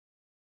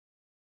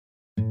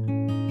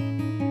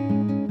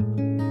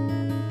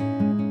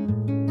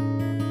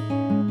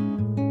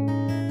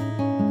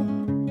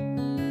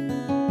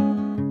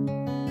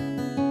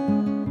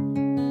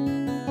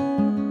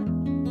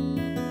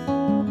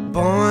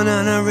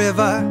a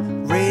river,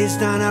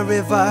 raised on a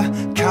river,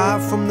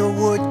 carved from the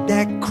wood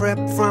that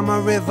crept from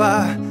a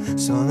river.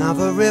 Son of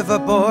a river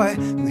boy,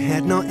 you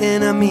had no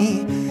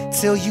enemy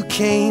till you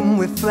came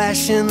with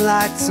flashing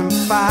lights and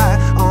fire.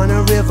 On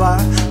a river,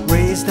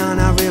 raised on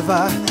a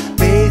river,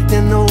 bathed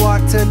in the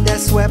water that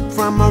swept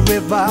from a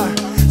river.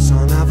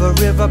 Son of a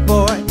river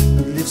boy,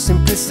 you live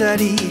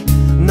simplicity,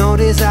 no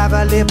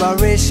desire of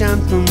liberation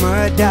through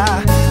murder.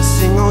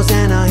 Sing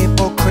Hosanna,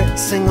 hypocrite,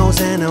 sing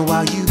Hosanna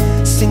while you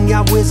sing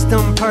your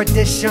wisdom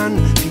perdition.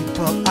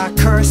 People are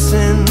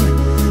cursing,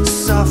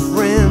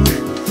 suffering,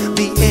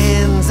 the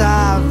ends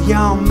of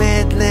your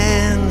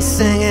meddling,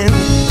 singing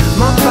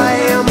my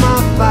fire, my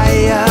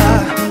fire,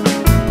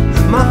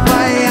 my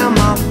fire,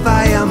 my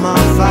fire, my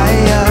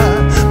fire,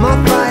 my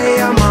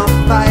fire, my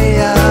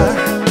fire,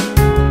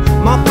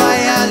 my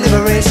fire,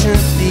 liberation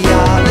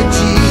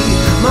theology.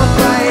 My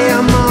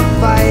fire, my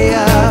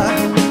fire,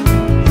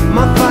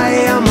 my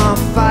fire, my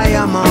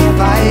fire, my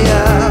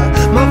fire,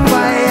 my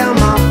fire,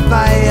 my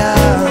fire,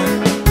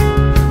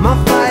 my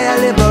fire,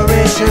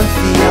 liberation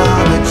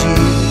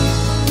theology.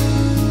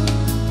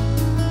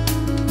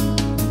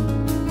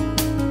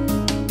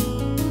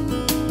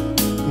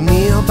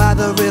 Kneel by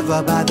the river,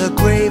 by the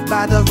grave,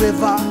 by the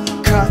river,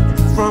 cut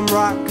from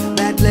rock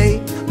that lay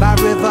by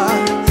river.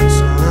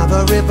 Son of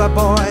a river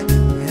boy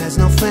who has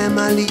no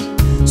family,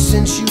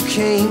 since you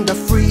came to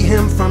free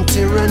him from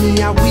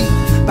tyranny. I weep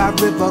by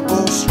river,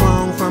 go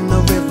strong from the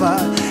river.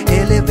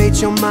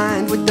 Elevate your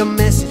mind with the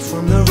message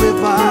from the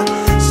river.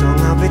 Song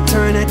of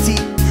eternity,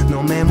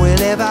 no man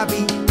will ever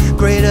be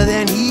greater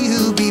than he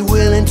who be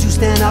willing to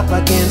stand up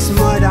against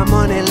murder,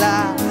 money,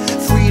 lie,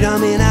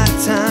 freedom in our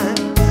time.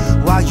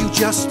 While you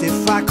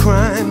justify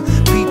crime,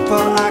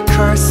 people are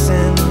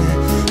cursing,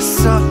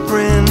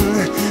 suffering,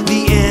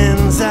 the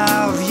ends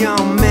of your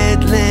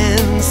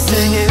meddling,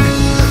 singing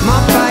my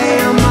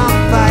fire, my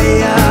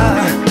fire,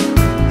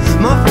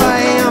 my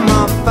fire,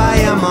 my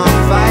fire, my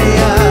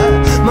fire,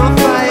 my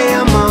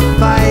fire, my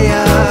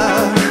fire,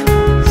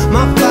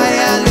 my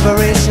fire,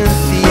 liberation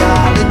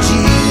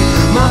theology.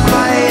 My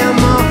fire,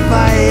 my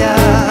fire,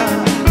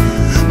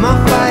 my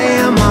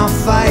fire, my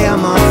fire,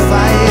 my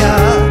fire,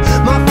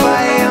 my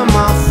fire,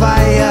 my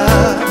fire,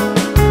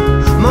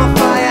 my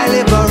fire,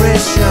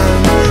 liberation.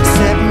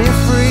 Set me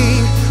free,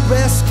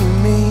 rescue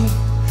me,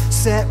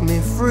 set me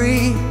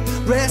free,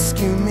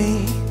 rescue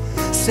me,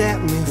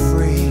 set me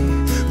free,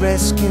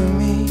 rescue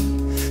me,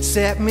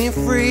 set me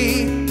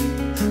free,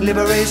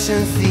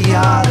 liberation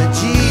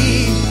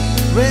theology.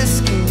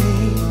 Rescue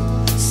me,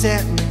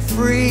 set me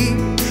free,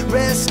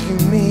 rescue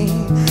me,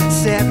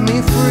 set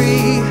me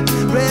free,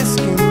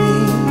 rescue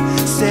me,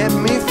 set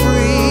me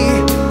free,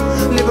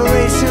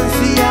 liberation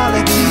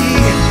theology.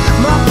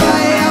 My